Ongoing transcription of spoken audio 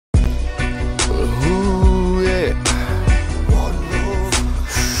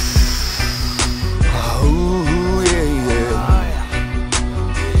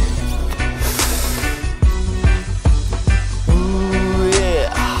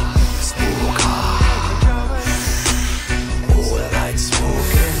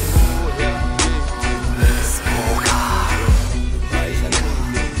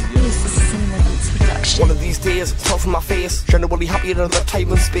creator of the time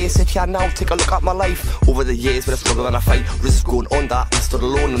and space. It can now take a look at my life. Over the years with a struggle and a fight, risk going under. I stood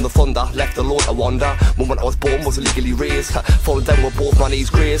alone in the thunder, left alone to wander. Moment I was born was illegally raised, falling down with both my knees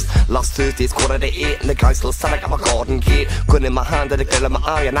grazed. Last Thursday's 8:15 and the guy still standing at my garden gate. Gun in my hand and a girl in my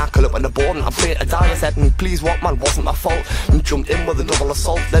eye, and I call up on the board and I'm afraid to die. I said, please what man, wasn't my fault. And jumped in with a double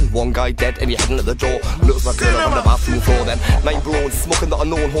assault. Then one guy dead and he heading at the door. Looks my girl up on the bathroom floor. Then mind blown, smoking that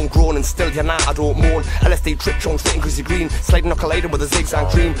unknown, homegrown, and still you're not, I don't moan. LSD trip chunks fitting greasy green, sliding or colliding with a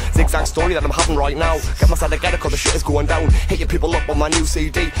zigzag dream. Zigzag story that I'm having right now. Get myself together cause the shit is going down. Hitting people up on my new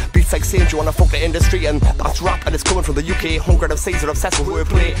CD. Beats like saying you wanna fuck the industry, and that's rap and it's coming from the UK. Hungry MCs are obsessed with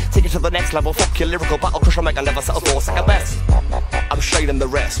wordplay. Take it to the next level, fuck your lyrical battle crush. I never settle for second best. I'm shining the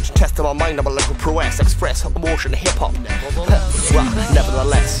rest, testing my mind, I'm a little prowess. Express emotion, hip hop, rap,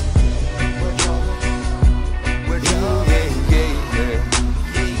 nevertheless.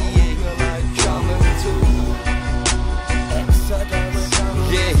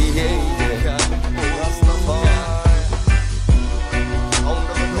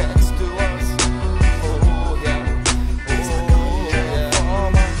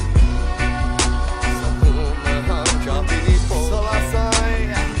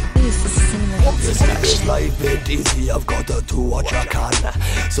 Life ain't easy, I've got to do what you can.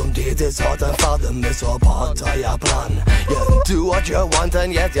 Some days it's hard to fathom, it's a part of your plan. You do what you want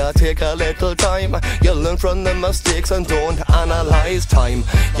and yet you take a little time. You learn from the mistakes and don't analyze time.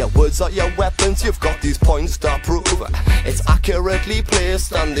 Your words are your weapons, you've got these points to prove. It's accurately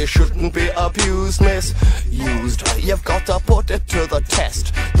placed and they shouldn't be abused, misused. You've got to put it to the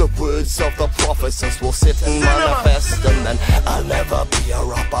test. The words of the prophecies will sit and manifest. And then I'll never be a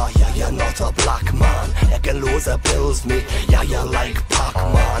rapper, yeah, you're not a black man. You can lose the bills, me, yeah, you're like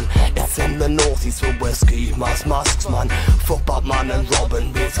Pac-Man. It's in the northeast with whiskey, masks, man. Fuck Batman and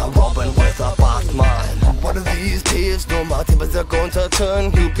Robin, mate, I'm Robin with a Batman. One of these days, no, my tables are going to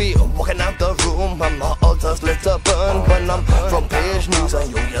turn. You'll be walking out the room and my altar's lit to burn. When I'm from page news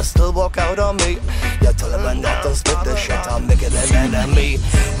and you still walk out on me. You tell them not to spit the shit, I'm making an enemy.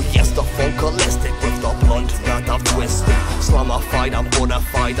 Yes, the vocalistic with the blunt that I've twisted. Slamified, I'm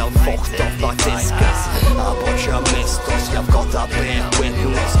bonafide, I'm fucked off like discus. But you missed us, you've got to bear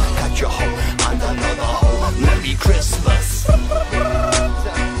witness. Catch a hoe and another hoe. Merry Christmas.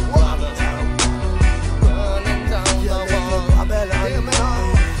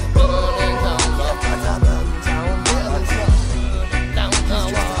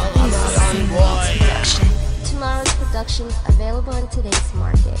 Tomorrow's production available in today's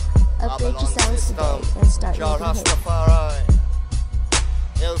market. Update your sounds today and start making hits.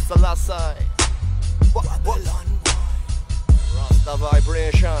 El Selassie. Rasta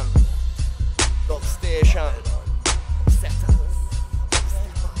vibration. Dub station.